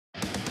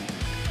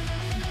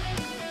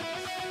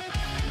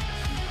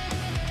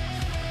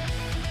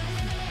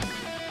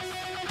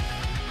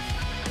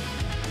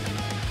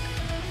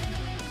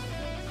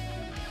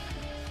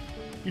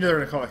You know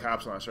they're gonna call the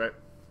cops on us, right?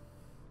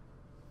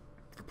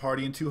 For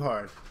partying too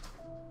hard.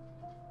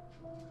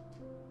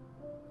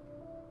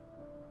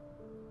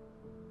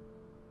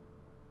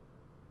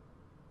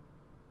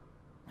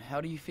 How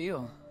do you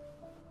feel,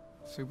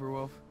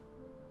 Superwolf?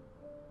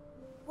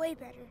 Way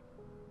better.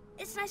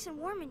 It's nice and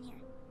warm in here.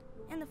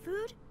 And the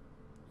food?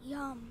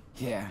 Yum.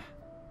 Yeah,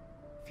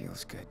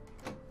 feels good.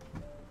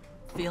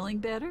 Feeling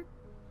better?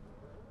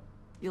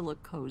 You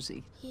look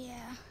cozy.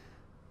 Yeah.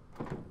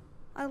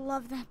 I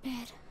love that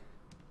bed.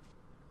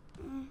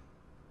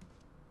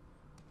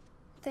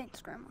 Thanks,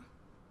 Grandma.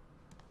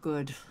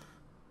 Good.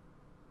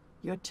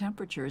 Your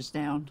temperature is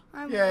down.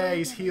 Yeah,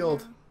 he's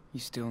healed. Now. You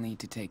still need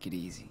to take it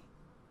easy.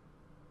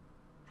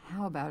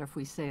 How about if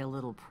we say a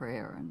little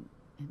prayer and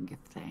give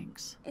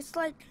thanks? It's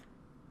like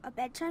a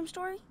bedtime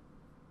story,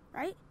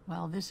 right?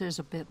 Well, this is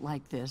a bit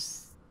like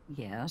this,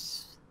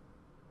 yes.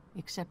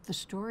 Except the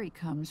story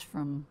comes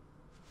from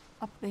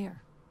up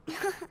there.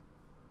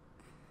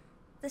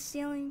 The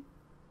ceiling.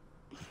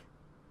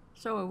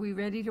 So are we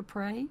ready to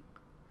pray?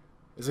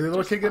 Is the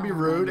little kid gonna be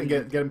rude and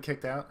get him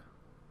kicked out?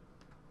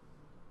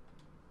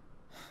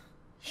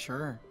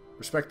 Sure.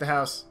 Respect the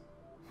house.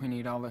 We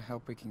need all the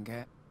help we can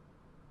get.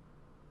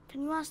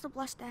 Can you ask the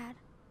blessed dad?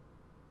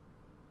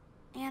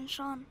 And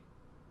Sean.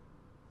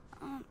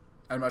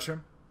 And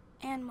mushroom?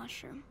 And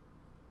Mushroom.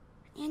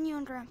 And you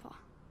and Grandpa.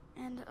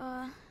 And,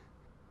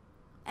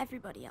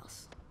 everybody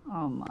else.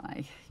 Oh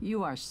my,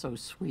 you are so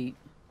sweet.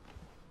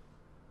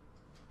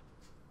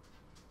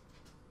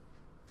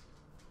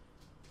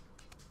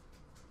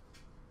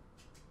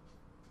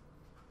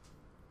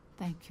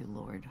 Thank you,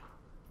 Lord,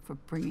 for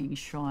bringing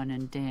Sean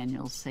and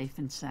Daniel safe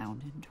and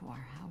sound into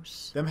our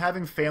house. Them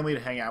having family to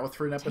hang out with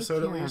for an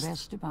episode Take at care least of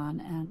Esteban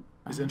and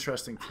is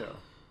interesting too.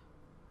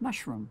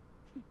 Mushroom.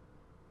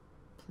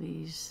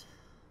 Please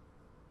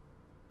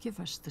give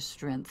us the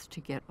strength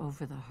to get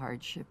over the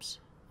hardships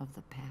of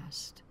the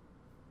past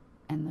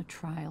and the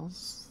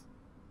trials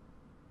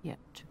yet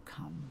to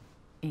come.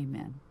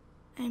 Amen.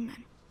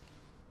 Amen.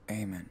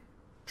 Amen.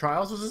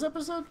 Trials was this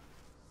episode?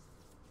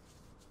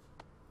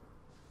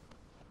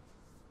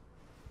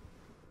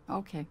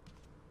 Okay.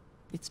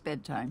 It's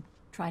bedtime.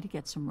 Try to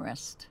get some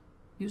rest.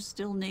 You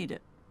still need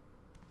it.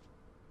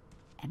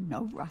 And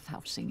no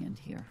roughhousing in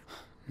here.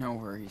 No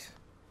worries.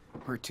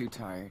 We're too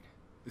tired.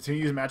 Did he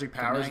use magic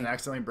powers and night.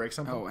 accidentally break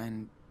something? Oh,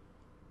 and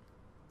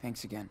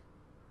thanks again.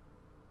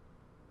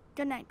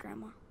 Good night,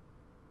 Grandma.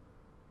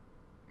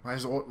 Why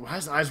is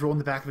his eyes roll in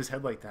the back of his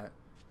head like that?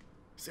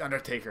 It's the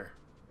Undertaker.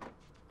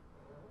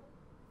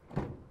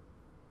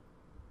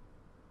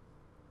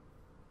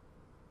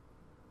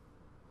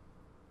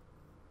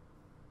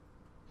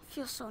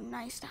 Feels so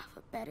nice to have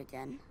a bed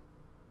again.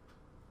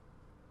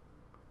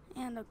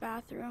 And a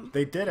bathroom.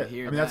 They did it. I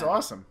hear mean, that's that.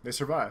 awesome. They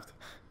survived.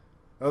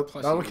 That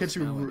Plus little you kid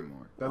should don't be smell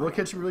anymore. that little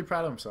kid should be really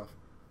proud of himself.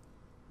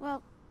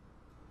 Well,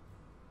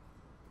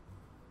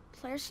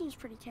 Claire seems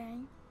pretty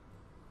caring.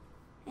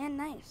 And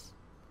nice.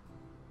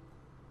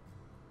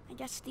 I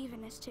guess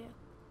Steven is too.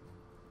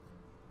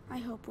 I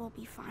hope we'll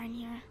be fine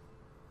here.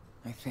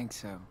 I think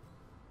so.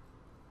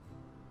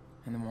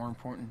 And the more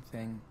important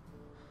thing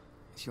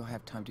is you'll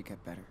have time to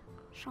get better.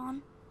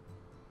 Sean?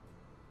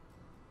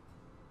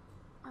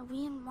 Are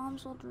we in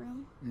Mom's old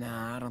room?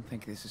 Nah, I don't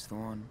think this is the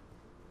one.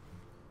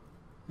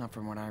 Not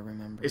from what I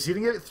remember. Is he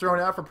gonna get thrown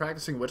out for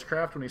practicing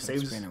witchcraft when he It's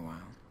saves been a while.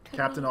 Could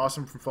Captain we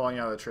Awesome from falling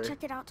out of the tree?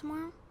 check it out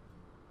tomorrow?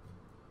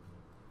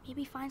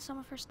 Maybe find some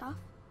of her stuff?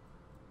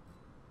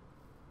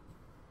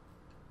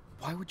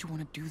 Why would you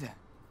want to do that?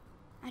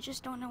 I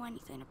just don't know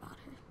anything about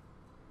her.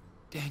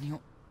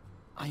 Daniel,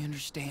 I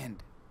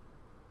understand.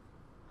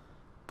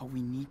 But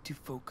we need to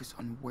focus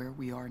on where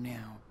we are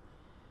now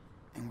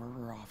and where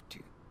we're off to.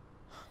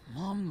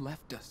 Mom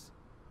left us.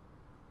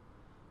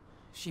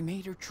 She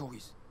made her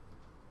choice.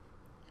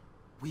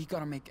 We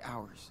gotta make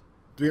ours.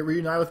 Do we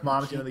reunite with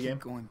Mom at the Can't end of the game?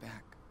 keep going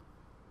back.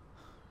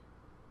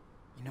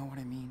 You know what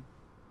I mean?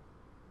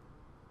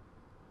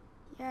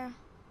 Yeah.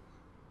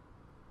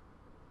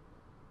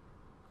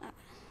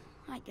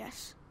 I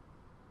guess.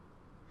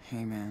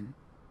 Hey, man.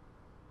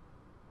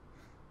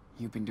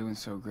 You've been doing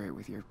so great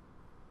with your...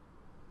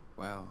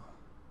 well...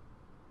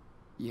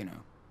 you know.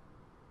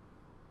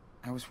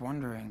 I was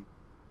wondering...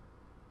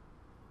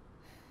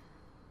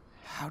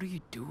 how do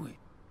you do it?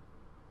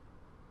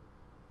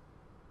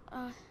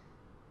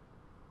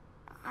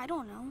 I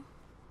don't know.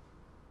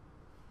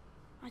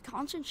 I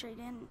concentrate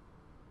and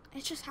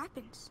it just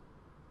happens.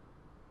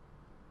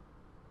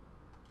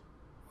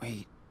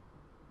 Wait.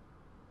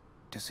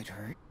 Does it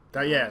hurt?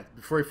 Yeah,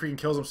 before he freaking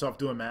kills himself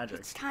doing magic.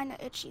 It's kinda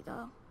itchy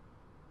though.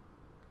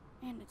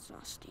 And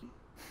exhausting.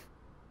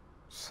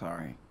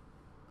 Sorry.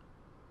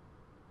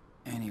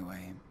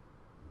 Anyway.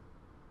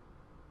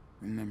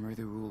 Remember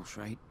the rules,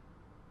 right?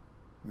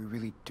 We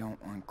really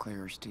don't want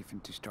Claire or Stephen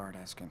to start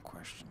asking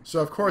questions. So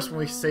of course when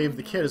we save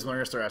the kid is when we're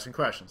gonna start asking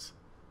questions.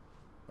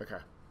 Okay.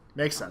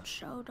 Makes Don't sense.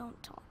 show,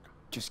 don't talk.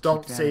 Just Don't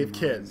keep that save in mind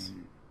kids.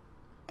 and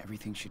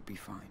everything should be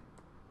fine.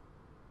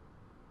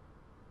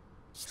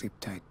 Sleep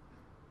tight,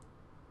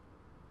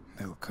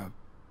 little cub.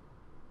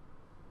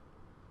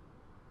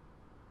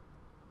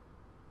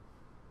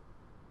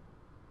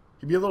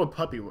 He'd be a little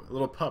puppy, a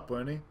little pup,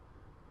 wouldn't he?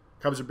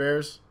 Cubs or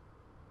bears?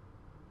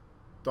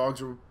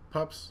 Dogs or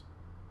pups?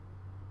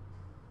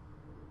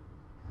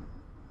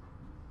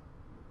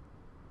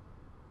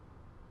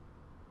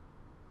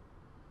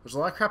 There's a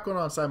lot of crap going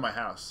on inside my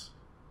house.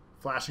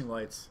 Flashing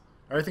lights.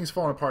 Everything's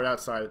falling apart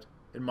outside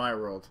in my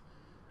world.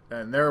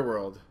 And in their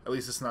world, at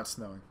least it's not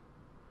snowing.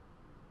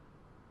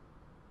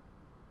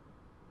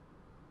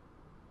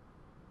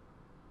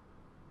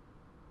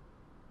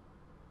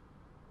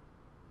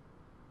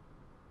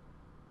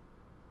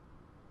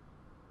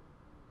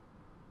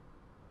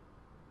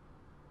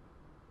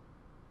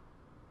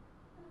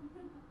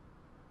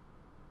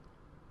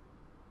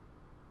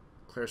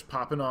 Claire's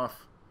popping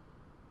off.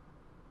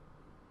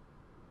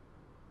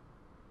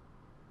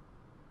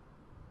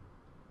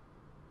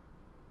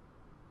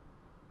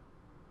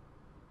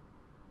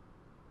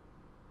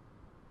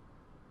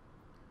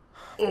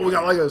 Oh, we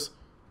got Legos.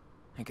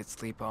 I could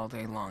sleep all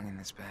day long in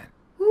this bed.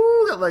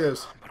 Woo, got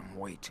Legos. But I'm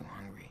way too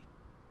hungry.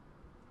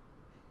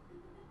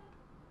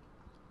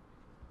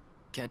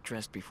 Get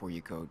dressed before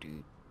you go,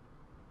 dude.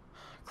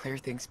 Claire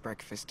thinks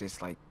breakfast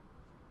is like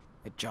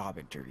a job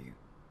interview.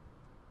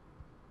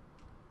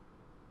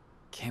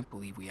 Can't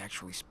believe we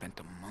actually spent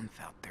a month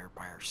out there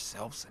by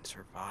ourselves and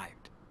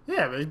survived.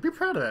 Yeah, but be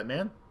proud of that,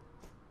 man.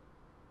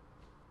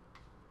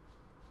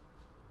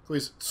 At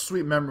least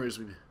sweet memories.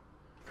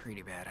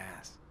 Pretty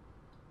badass.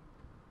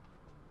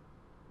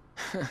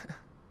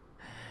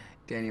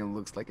 Daniel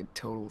looks like a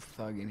total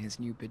thug in his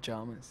new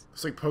pajamas.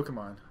 It's like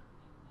Pokemon.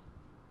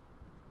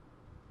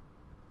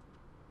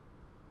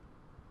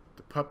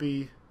 The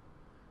puppy.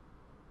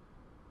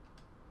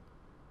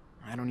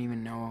 I don't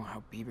even know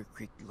how Beaver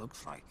Creek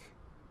looks like.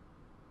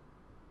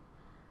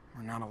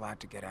 We're not allowed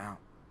to get out.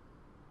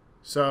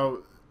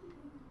 So,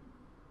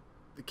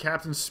 the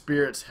Captain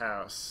Spirit's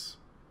house.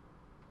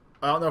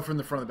 I don't know from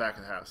the front or the back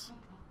of the house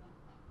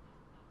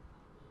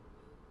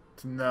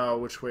to know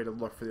which way to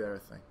look for the other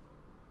thing.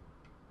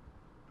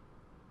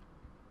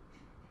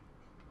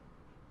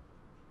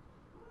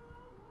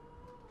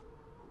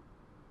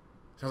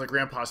 Sounds like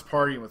Grandpa's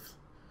partying with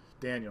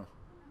Daniel.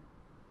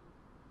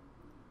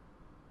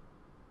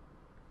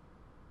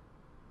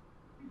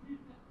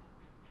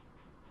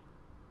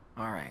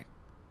 Alright.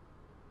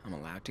 I'm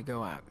allowed to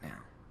go out now.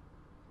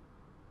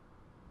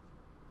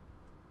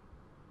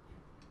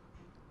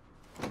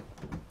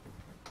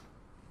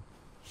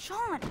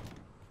 Sean!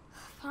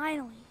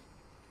 Finally.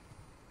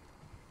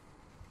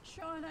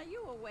 Sean, are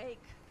you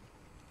awake?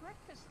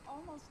 Breakfast's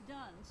almost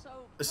done, so...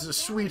 This is a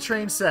sweet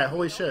train set.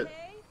 Holy shit.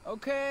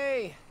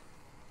 Okay.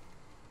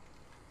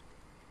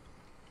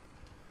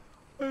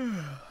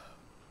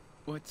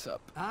 What's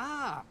up?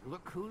 Ah,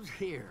 look who's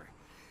here.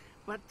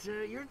 But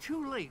you're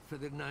too late for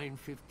the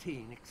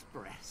 9:15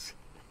 express.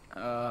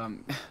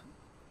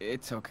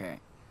 It's okay.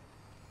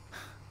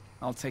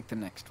 I'll take the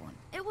next one.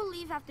 It will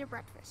leave after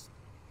breakfast.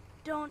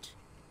 Don't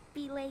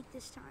be late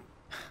this time.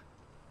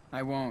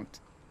 I won't.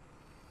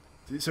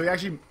 So he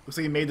actually looks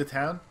like he made the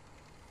town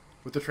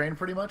with the train,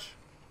 pretty much.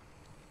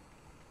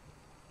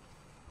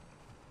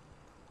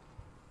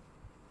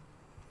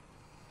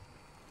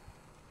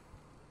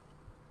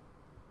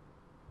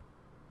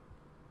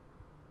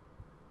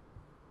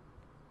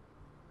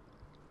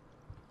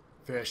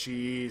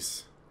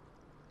 Fishies.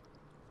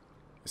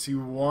 I see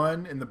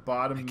one in the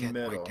bottom I get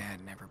middle. why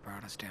Dad never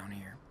brought us down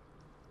here.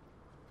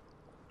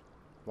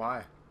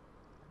 Why?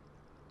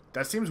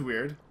 That seems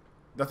weird.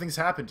 Nothing's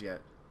happened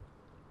yet.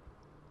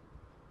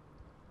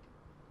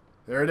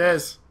 There it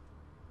is.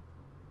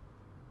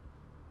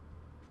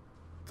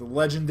 The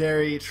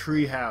legendary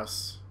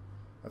treehouse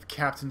of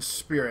Captain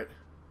Spirit.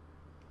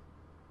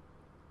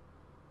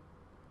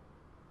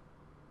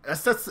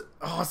 That's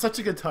oh, such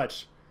a good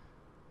touch.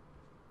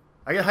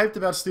 I get hyped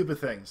about stupid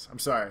things. I'm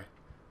sorry.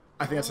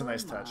 I think that's a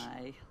nice touch.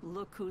 My.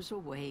 Look who's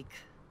awake.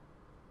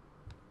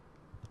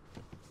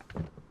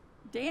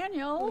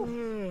 Daniel,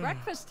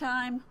 breakfast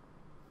time.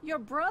 Your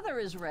brother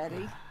is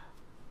ready.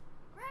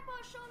 Grandpa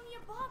showed me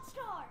a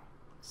boxcar.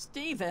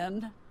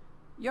 Stephen,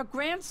 your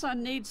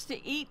grandson needs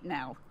to eat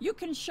now. You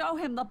can show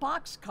him the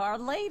boxcar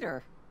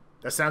later.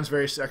 That sounds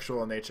very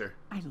sexual in nature.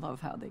 I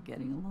love how they're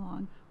getting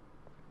along.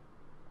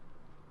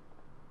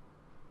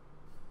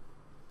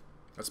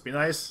 Let's be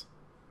nice.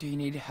 Do you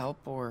need help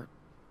or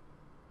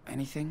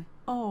anything?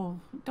 Oh,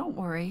 don't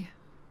worry.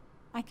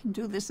 I can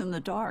do this in the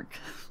dark.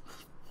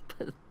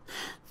 But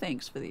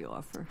thanks for the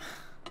offer.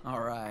 All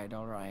right,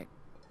 all right.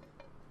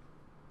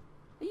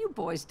 Are you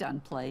boys done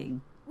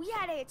playing? We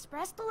had an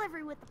express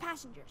delivery with the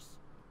passengers,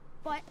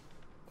 but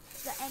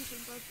the engine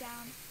broke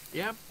down.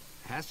 Yep,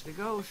 has to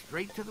go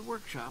straight to the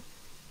workshop.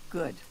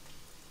 Good.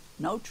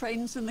 No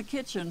trains in the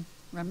kitchen,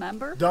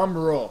 remember? Dumb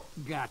rule.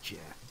 Gotcha,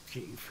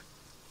 Chief.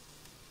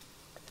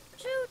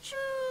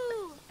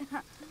 Choo-choo!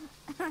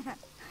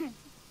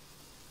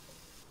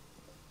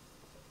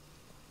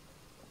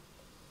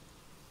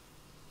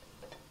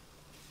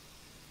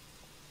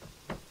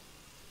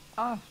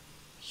 Ah,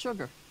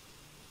 sugar.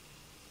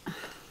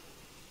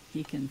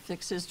 He can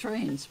fix his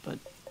trains, but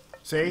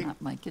See? not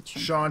my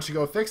kitchen. Sean should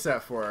go fix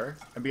that for her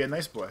and be a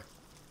nice boy.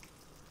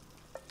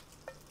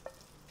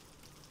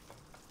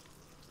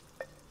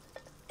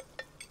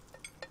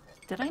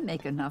 Did I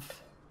make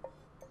enough?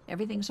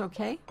 Everything's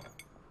okay?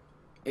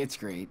 It's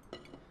great.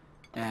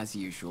 As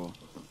usual.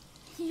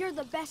 You're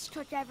the best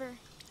cook ever.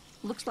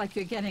 Looks like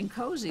you're getting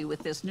cozy with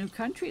this new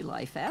country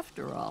life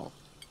after all.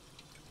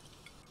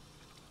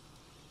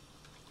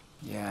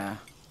 Yeah.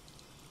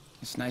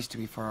 It's nice to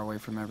be far away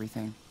from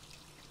everything.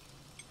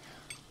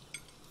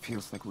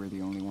 Feels like we're the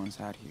only ones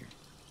out here.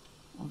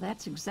 Well,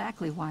 that's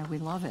exactly why we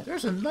love it.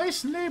 There's a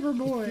nice neighbor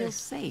boy. It feels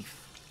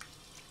safe,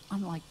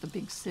 unlike the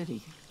big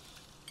city.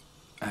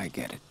 I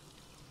get it.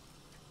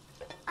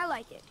 I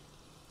like it.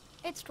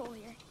 It's cool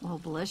here. Well,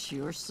 bless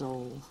your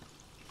soul.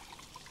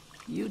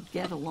 You'd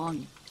get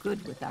along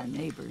good with our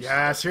neighbors.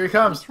 Yes, here he We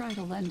comes. try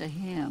to lend a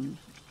hand.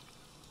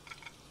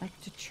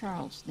 Like to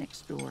Charles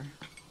next door.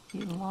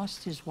 He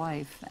lost his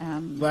wife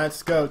and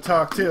Let's go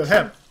talk to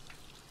him.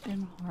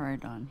 been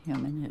hard on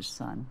him and his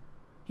son.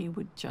 He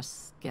would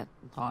just get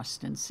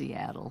lost in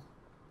Seattle.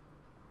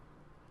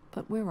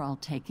 But we're all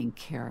taking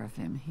care of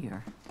him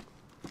here.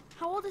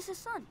 How old is his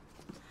son?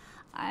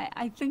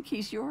 I think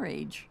he's your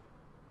age.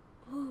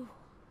 Ooh,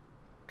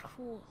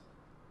 cool.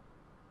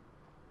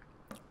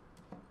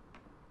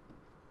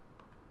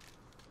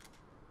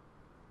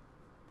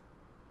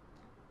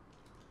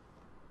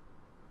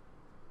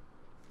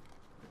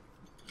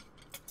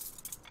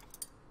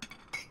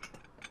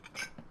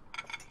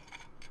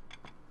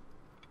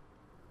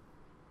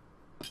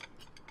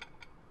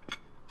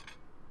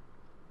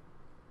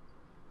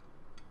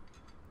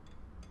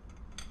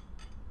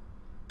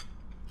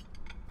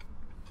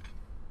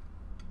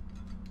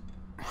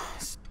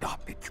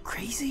 Stop it, you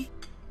crazy?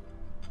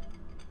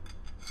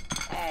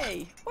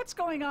 Hey, what's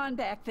going on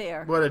back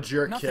there? What a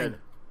jerk Nothing. kid.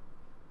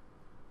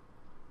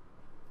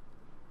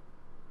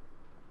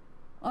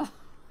 Oh,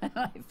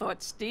 I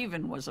thought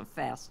Stephen was a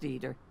fast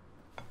eater.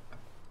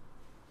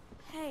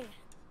 Hey,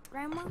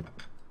 Grandma,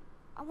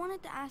 I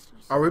wanted to ask you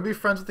Are something. we be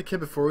friends with the kid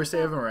before we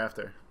save him or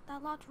after?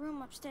 That locked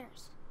room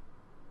upstairs.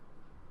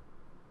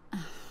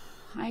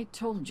 I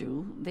told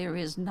you there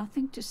is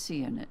nothing to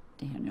see in it,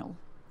 Daniel.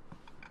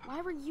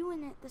 Why were you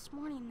in it this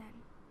morning then?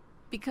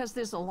 Because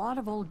there's a lot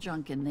of old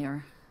junk in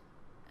there.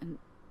 And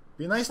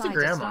Be nice to besides,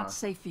 it's Grandma. not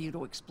safe for you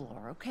to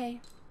explore, okay?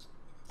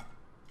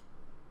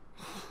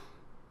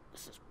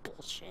 This is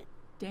bullshit.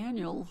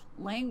 Daniel,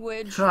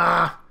 language.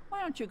 Ah,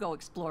 Why don't you go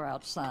explore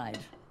outside?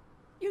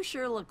 You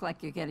sure look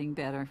like you're getting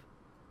better.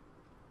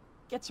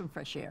 Get some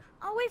fresh air.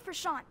 I'll wait for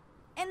Sean,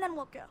 and then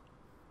we'll go.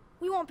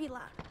 We won't be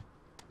loud.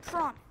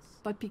 Promise.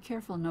 But be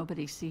careful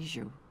nobody sees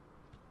you.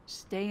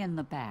 Stay in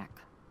the back,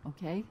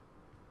 okay?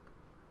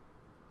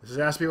 this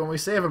has to be when we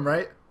save him,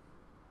 right?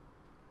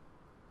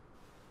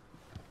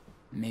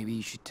 Maybe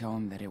you should tell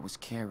him that it was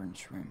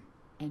Karen's room.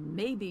 And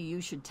maybe you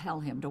should tell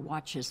him to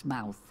watch his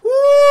mouth.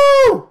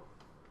 Woo!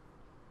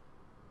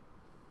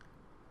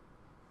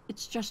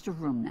 It's just a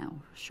room now,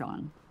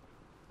 Sean.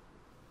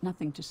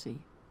 Nothing to see.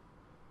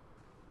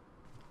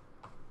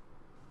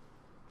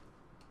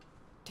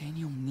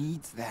 Daniel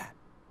needs that.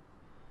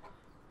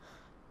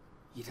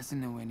 He doesn't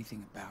know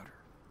anything about her.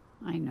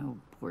 I know,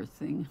 poor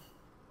thing.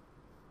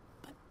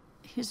 But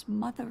his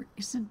mother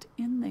isn't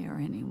in there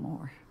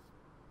anymore.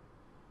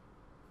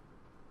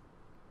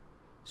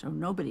 So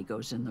nobody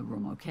goes in the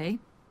room, okay?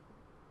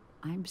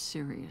 I'm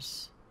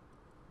serious.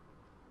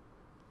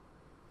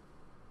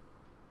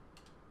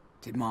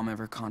 Did Mom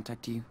ever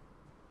contact you?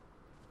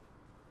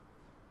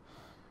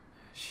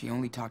 She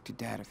only talked to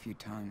Dad a few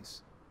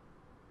times.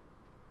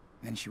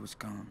 Then she was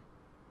gone.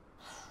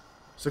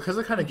 So because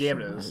of the kind of game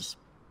Sure it is. was.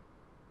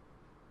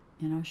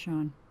 You know,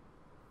 Sean,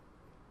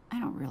 I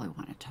don't really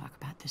want to talk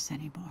about this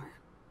anymore.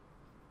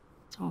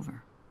 It's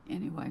over.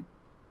 Anyway,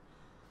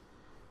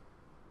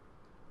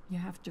 you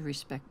have to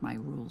respect my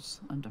rules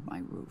under my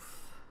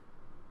roof.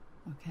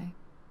 Okay?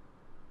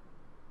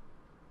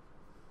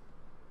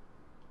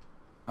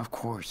 Of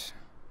course.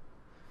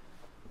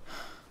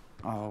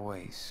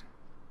 Always.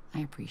 I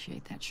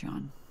appreciate that,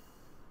 Sean.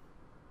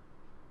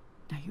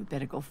 Now you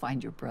better go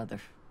find your brother.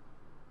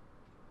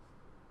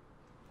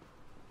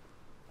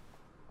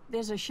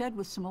 There's a shed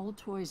with some old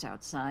toys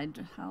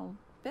outside. I'll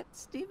bet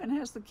Stephen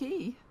has the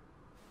key.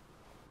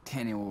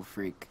 Daniel will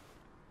freak.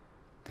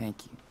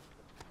 Thank you.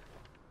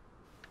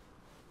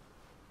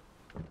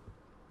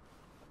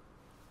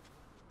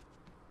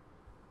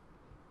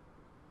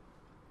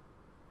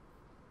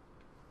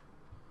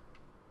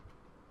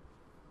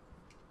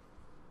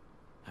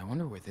 I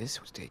wonder where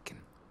this was taken.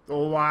 The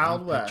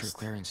Wild I don't picture West.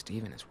 Claire and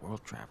Steven as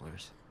world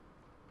travelers.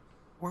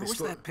 Where They was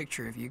still- that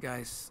picture of you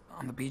guys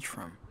on the beach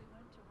from? We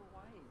went to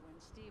Hawaii when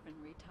Stephen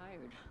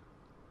retired,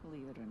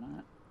 believe it or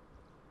not.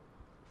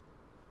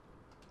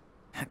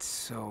 That's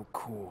so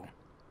cool.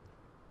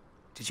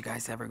 Did you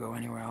guys ever go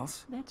anywhere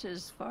else? That's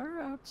as far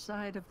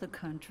outside of the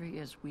country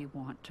as we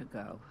want to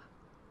go.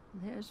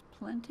 There's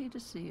plenty to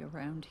see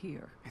around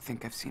here. I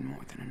think I've seen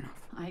more than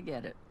enough. I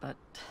get it, but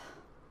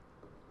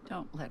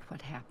don't let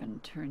what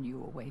happened turn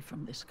you away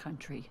from this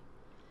country.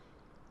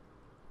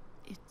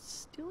 It's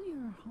still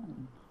your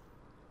home,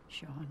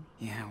 Sean.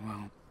 Yeah,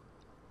 well...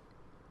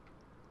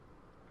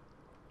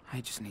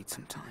 I just need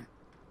some time.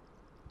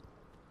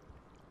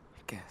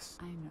 I guess.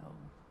 I know,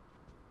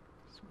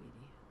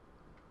 sweetie.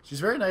 She's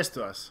very nice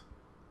to us.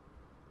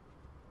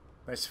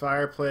 Nice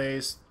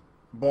fireplace,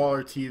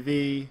 baller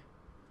TV,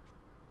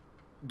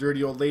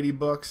 dirty old lady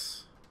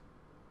books.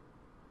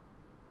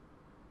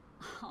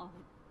 Oh,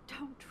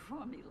 don't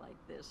draw me like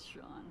this,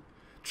 Sean.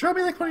 Draw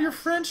me like one of your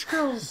French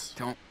girls.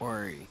 Don't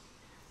worry.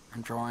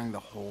 I'm drawing the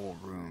whole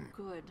room.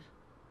 Good.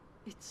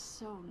 It's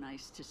so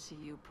nice to see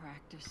you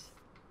practice.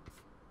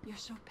 You're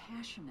so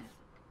passionate.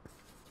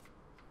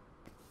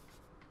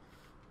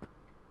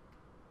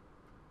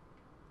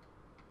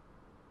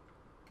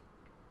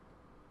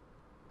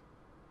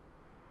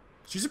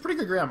 She's a pretty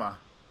good grandma.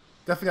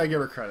 Definitely gotta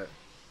give her credit.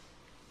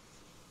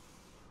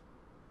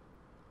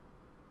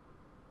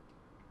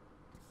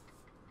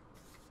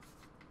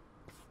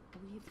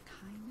 Weave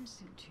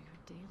kindness into your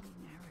daily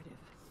narrative.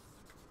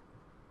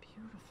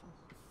 Beautiful.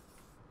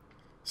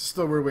 It's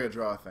still a weird way to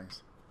draw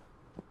things.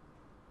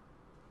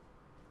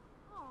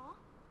 Aw,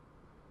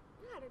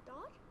 you had a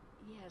dog?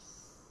 Yes.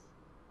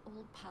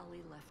 Old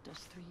Polly left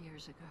us 3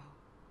 years ago.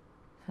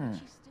 Hmm.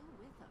 She's still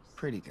with us.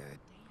 Pretty good.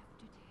 Day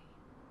after day.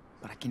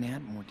 But I can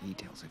add more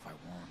details if I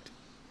want.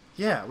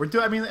 Yeah, we're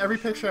doing. I mean, every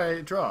picture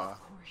I draw, Of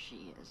course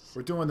she is.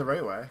 we're doing the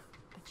right way.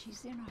 But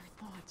she's in our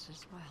thoughts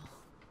as well.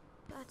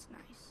 That's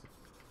nice.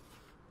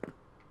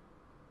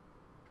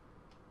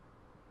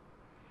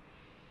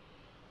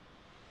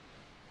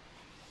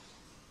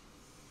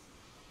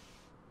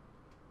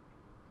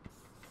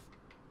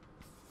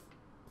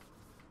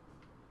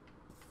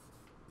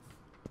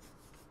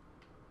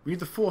 We need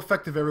the full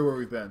effect of everywhere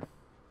we've been.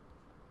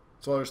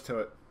 That's all there is to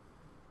it.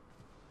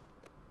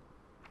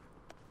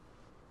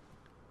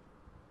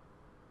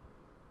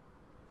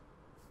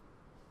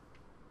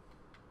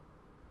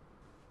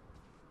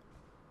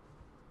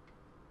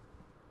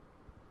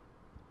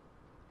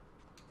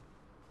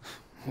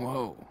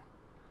 Whoa.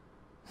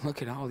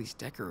 Look at all these Put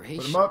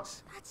decorations. them up.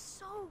 That's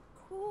so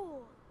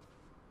cool.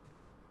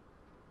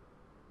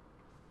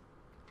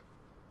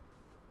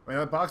 I mean,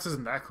 that box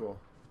isn't that cool.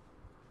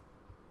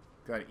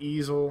 Got an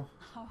easel.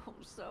 Oh,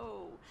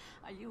 so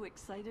are you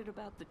excited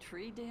about the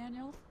tree,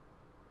 Daniel?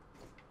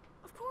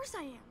 Of course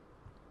I am.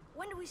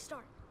 When do we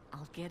start?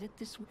 I'll get it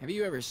this week. Have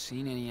you ever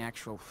seen any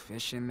actual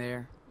fish in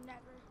there? Never.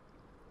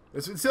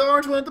 It's the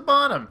orange one at the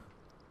bottom.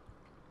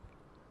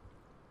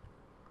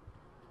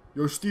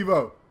 Yo,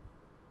 Steve-O.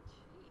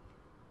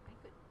 I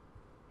could...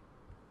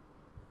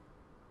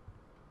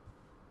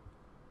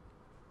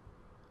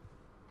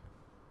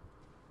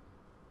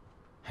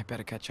 I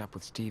better catch up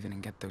with Steven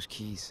and get those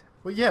keys.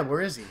 Well, yeah,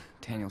 where is he?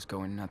 Daniel's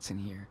going nuts in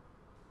here.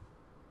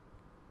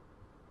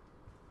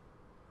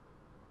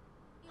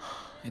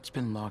 It's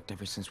been locked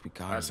ever since we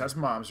got Alright, so here. that's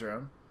Mom's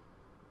room.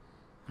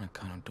 And I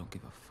kinda don't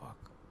give a fuck.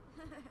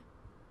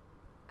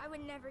 I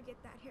would never get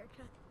that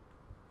haircut.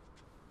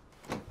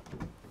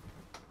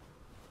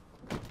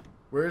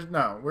 Where's...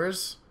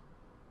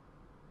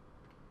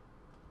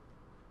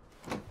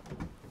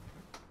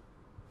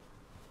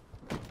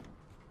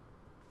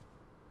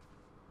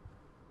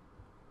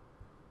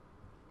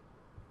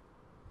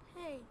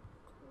 Hey,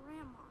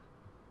 Grandma.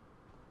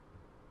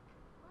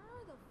 Where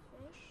are the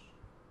fish?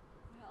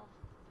 Well,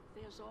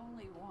 there's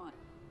only one.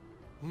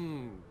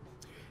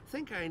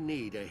 Think I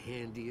need a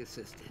handy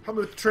assistant. Help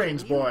me with the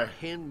trains, Can you boy.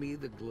 hand me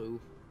the glue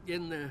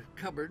in the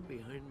cupboard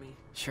behind me.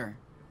 Sure.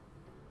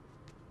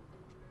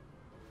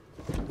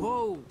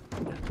 Whoa!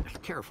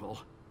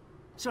 Careful.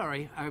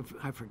 Sorry,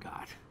 I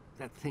forgot.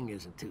 That thing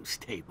isn't too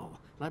stable.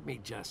 Let me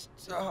just...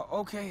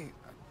 Okay.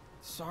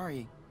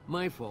 Sorry.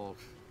 My fault.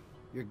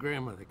 Your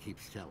grandmother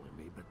keeps telling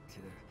me, but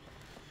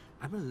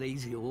I'm a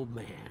lazy old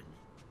man.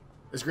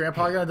 Is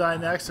Grandpa gonna die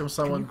next? Or Can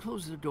someone... you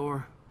close the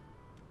door?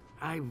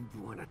 I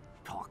want to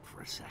talk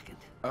for a second.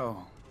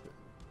 Oh.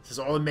 This is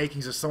all the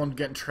makings of someone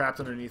getting trapped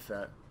underneath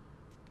that.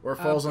 Or it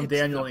falls on It's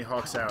Daniel the and he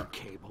hawks power out.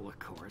 cable, of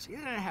course.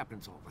 Yeah, it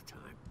happens all the time.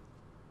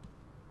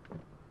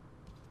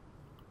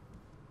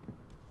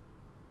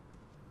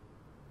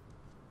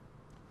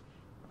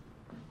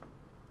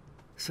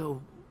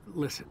 So,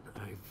 listen,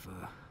 I've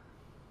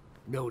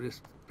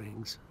noticed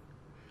things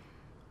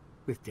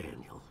with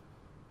Daniel.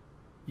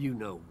 You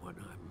know what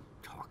I'm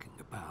talking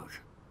about,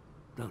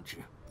 don't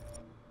you?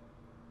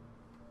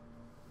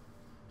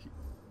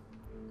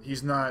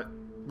 He's not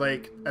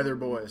like other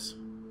boys.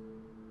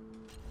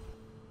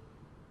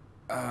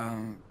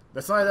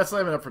 That's not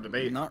even up for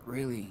debate. Not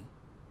really.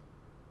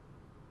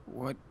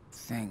 What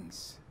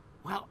things?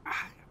 Well,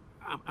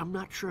 I'm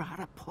not sure how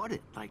to put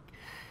it. Like,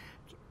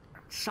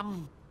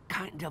 some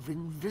kind of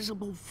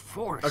invisible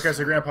force. Okay,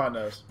 so Grandpa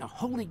knows. A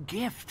holy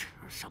gift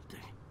or something.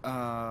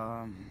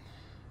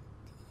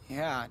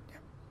 Yeah.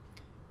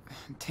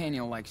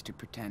 Daniel likes to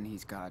pretend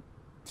he's got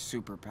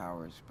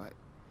superpowers, but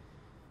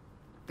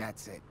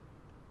that's it.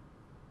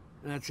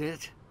 That's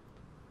it?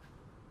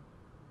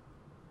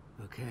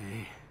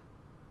 Okay.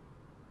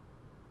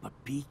 But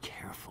be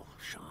careful,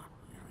 Sean.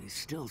 You know, he's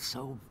still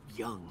so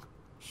young.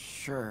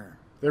 Sure.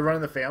 They're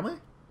running the family?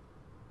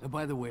 And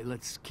by the way,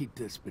 let's keep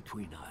this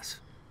between us.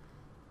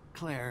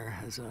 Claire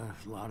has a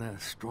lot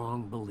of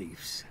strong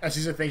beliefs. And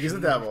she's gonna think he's the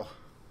devil.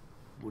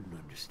 wouldn't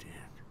understand.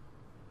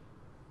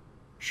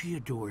 She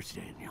adores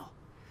Daniel,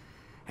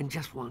 and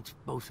just wants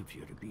both of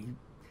you to be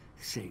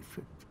safe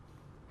and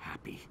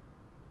happy.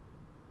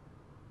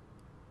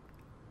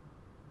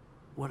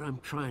 What I'm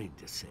trying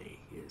to say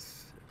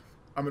is...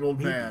 I'm an old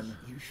maybe man.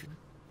 you should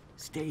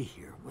stay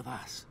here with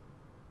us.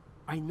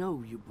 I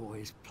know you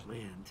boys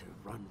plan to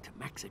run to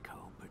Mexico,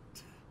 but...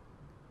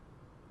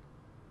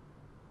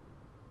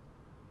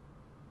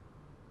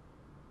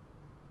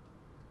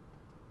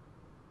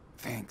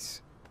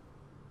 Thanks.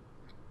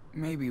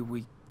 Maybe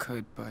we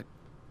could, but...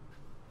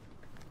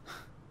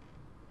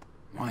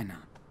 why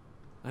not?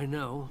 I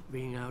know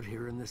being out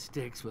here in the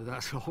sticks with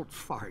us old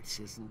farts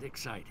isn't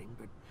exciting,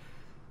 but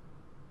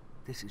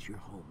this is your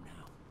home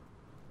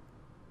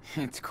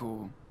now. It's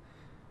cool.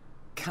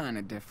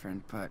 Kinda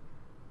different, but...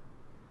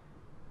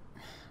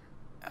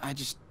 I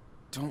just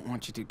don't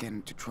want you to get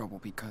into trouble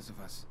because of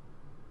us.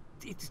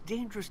 It's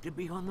dangerous to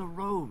be on the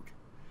road.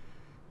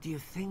 Do you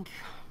think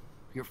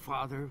your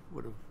father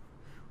would have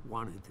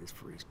wanted this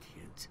for his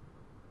kids?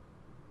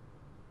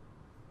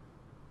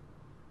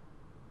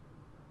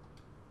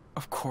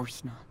 Of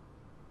course not.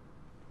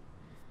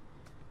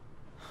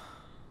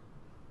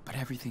 But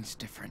everything's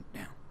different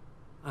now.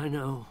 I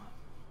know.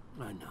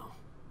 I know.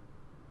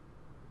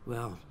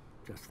 Well,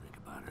 just think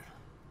about it.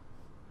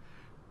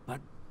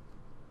 But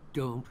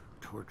don't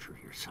torture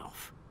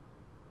yourself.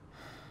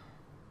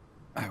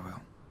 I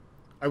will.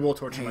 I will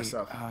torture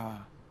myself.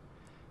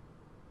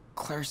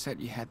 Claire said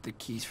you had the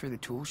keys for the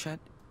tool shed?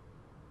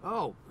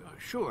 Oh,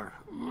 sure.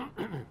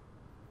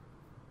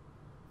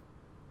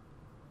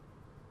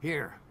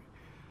 Here.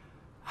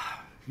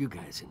 You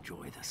guys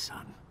enjoy the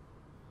sun.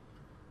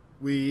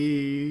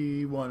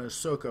 We want to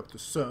soak up the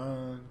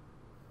sun.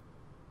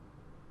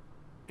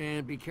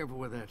 And be careful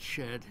with that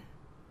shed.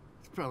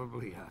 It's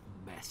probably a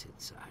mess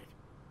inside.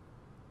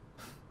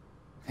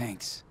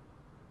 Thanks.